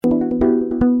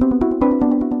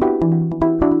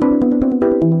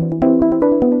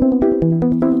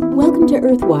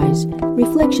Earthwise,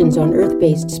 Reflections on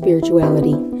Earth-Based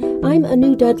Spirituality. I'm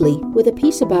Anu Dudley with a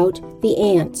piece about the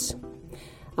ants.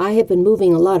 I have been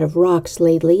moving a lot of rocks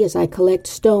lately as I collect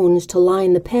stones to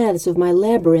line the paths of my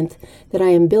labyrinth that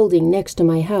I am building next to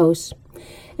my house.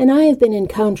 And I have been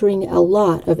encountering a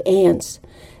lot of ants,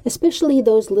 especially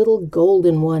those little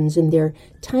golden ones and their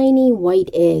tiny white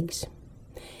eggs.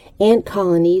 Ant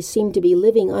colonies seem to be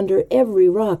living under every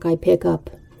rock I pick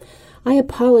up. I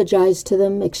apologize to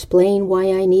them, explain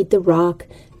why I need the rock,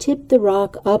 tip the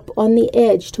rock up on the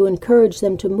edge to encourage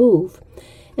them to move,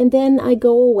 and then I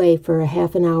go away for a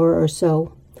half an hour or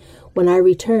so. When I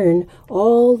return,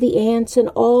 all the ants and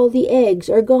all the eggs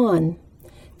are gone.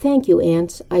 "Thank you,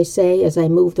 ants," I say as I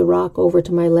move the rock over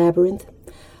to my labyrinth.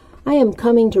 I am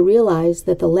coming to realize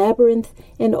that the labyrinth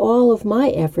and all of my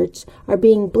efforts are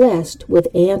being blessed with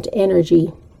ant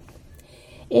energy.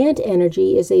 Ant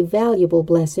energy is a valuable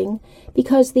blessing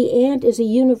because the ant is a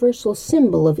universal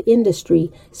symbol of industry,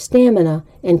 stamina,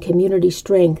 and community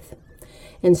strength.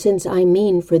 And since I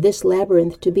mean for this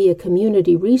labyrinth to be a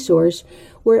community resource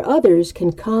where others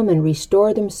can come and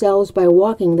restore themselves by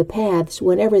walking the paths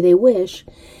whenever they wish,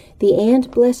 the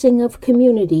ant blessing of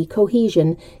community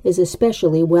cohesion is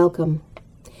especially welcome.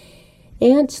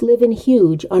 Ants live in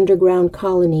huge underground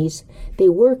colonies. They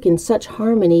work in such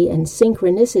harmony and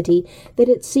synchronicity that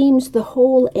it seems the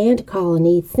whole ant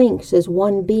colony thinks as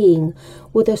one being,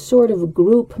 with a sort of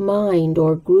group mind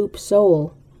or group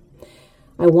soul.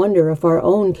 I wonder if our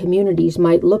own communities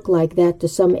might look like that to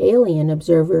some alien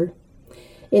observer.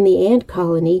 In the ant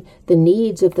colony, the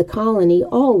needs of the colony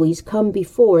always come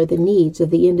before the needs of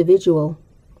the individual.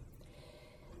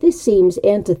 This seems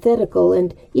antithetical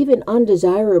and even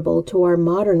undesirable to our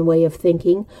modern way of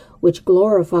thinking, which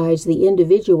glorifies the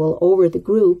individual over the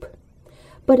group.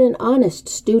 But an honest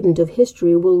student of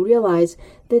history will realize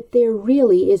that there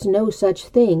really is no such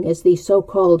thing as the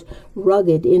so-called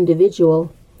rugged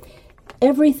individual.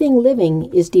 Everything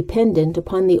living is dependent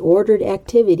upon the ordered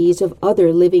activities of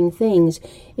other living things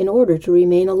in order to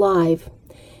remain alive.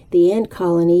 The ant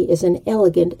colony is an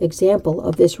elegant example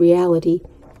of this reality.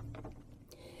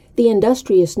 The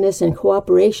industriousness and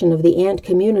cooperation of the ant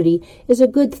community is a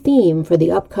good theme for the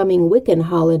upcoming Wiccan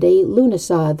holiday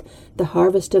Lughnasadh, the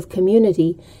harvest of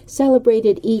community,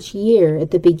 celebrated each year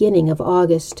at the beginning of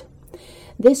August.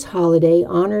 This holiday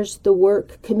honors the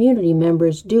work community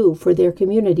members do for their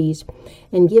communities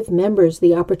and give members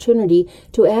the opportunity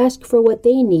to ask for what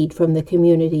they need from the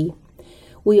community.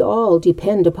 We all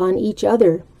depend upon each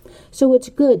other. So it's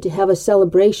good to have a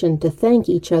celebration to thank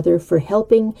each other for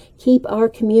helping keep our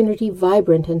community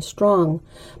vibrant and strong,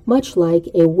 much like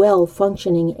a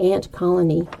well-functioning ant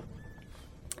colony.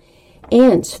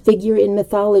 Ants figure in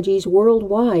mythologies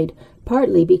worldwide,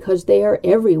 partly because they are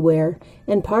everywhere,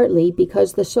 and partly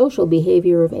because the social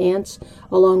behavior of ants,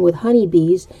 along with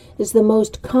honeybees, is the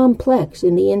most complex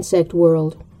in the insect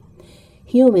world.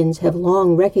 Humans have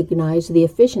long recognized the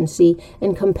efficiency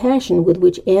and compassion with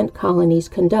which ant colonies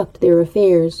conduct their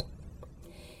affairs.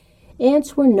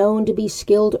 Ants were known to be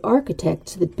skilled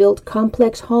architects that built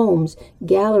complex homes,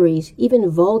 galleries, even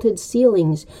vaulted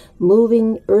ceilings,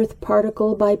 moving earth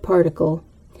particle by particle.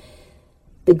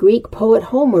 The Greek poet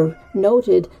Homer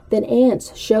noted that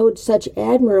ants showed such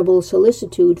admirable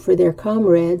solicitude for their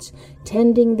comrades,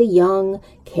 tending the young,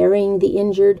 carrying the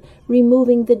injured,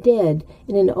 removing the dead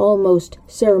in an almost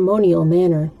ceremonial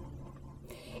manner.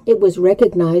 It was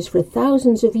recognized for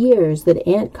thousands of years that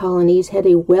ant colonies had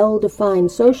a well-defined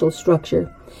social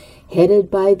structure, headed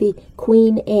by the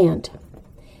queen ant,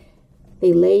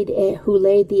 who laid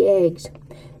the eggs.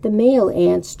 The male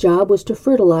ant's job was to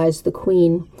fertilize the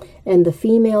queen, and the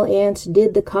female ants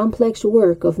did the complex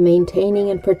work of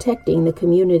maintaining and protecting the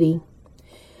community.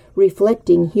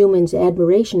 Reflecting humans'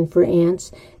 admiration for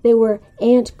ants, there were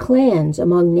ant clans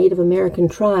among Native American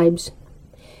tribes.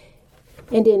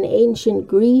 And in ancient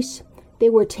Greece,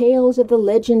 there were tales of the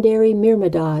legendary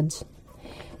Myrmidons,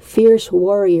 fierce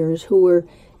warriors who were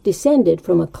descended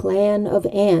from a clan of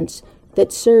ants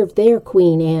that served their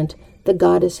queen ant, the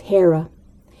goddess Hera.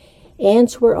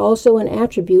 Ants were also an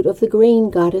attribute of the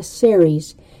grain goddess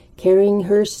Ceres, carrying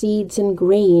her seeds and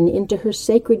grain into her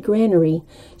sacred granary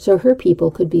so her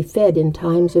people could be fed in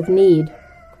times of need.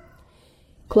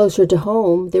 Closer to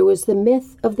home, there was the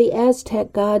myth of the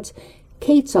Aztec gods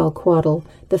Quetzalcoatl,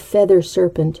 the feather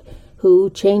serpent,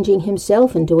 who, changing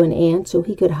himself into an ant so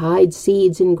he could hide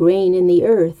seeds and grain in the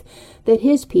earth, that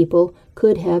his people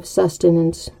could have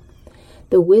sustenance.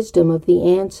 The wisdom of the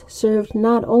ants served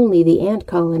not only the ant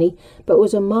colony, but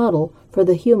was a model for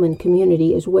the human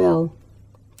community as well.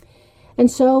 And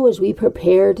so, as we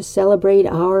prepare to celebrate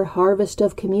our harvest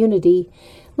of community,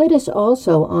 let us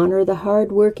also honor the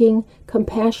hard-working,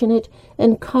 compassionate,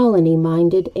 and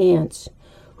colony-minded ants,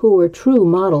 who were true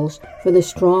models for the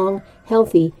strong,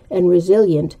 healthy, and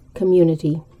resilient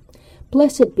community.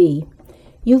 Blessed be.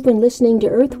 You've been listening to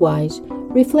Earthwise,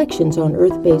 Reflections on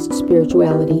Earth-Based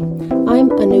Spirituality.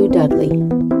 I'm Anu Dudley.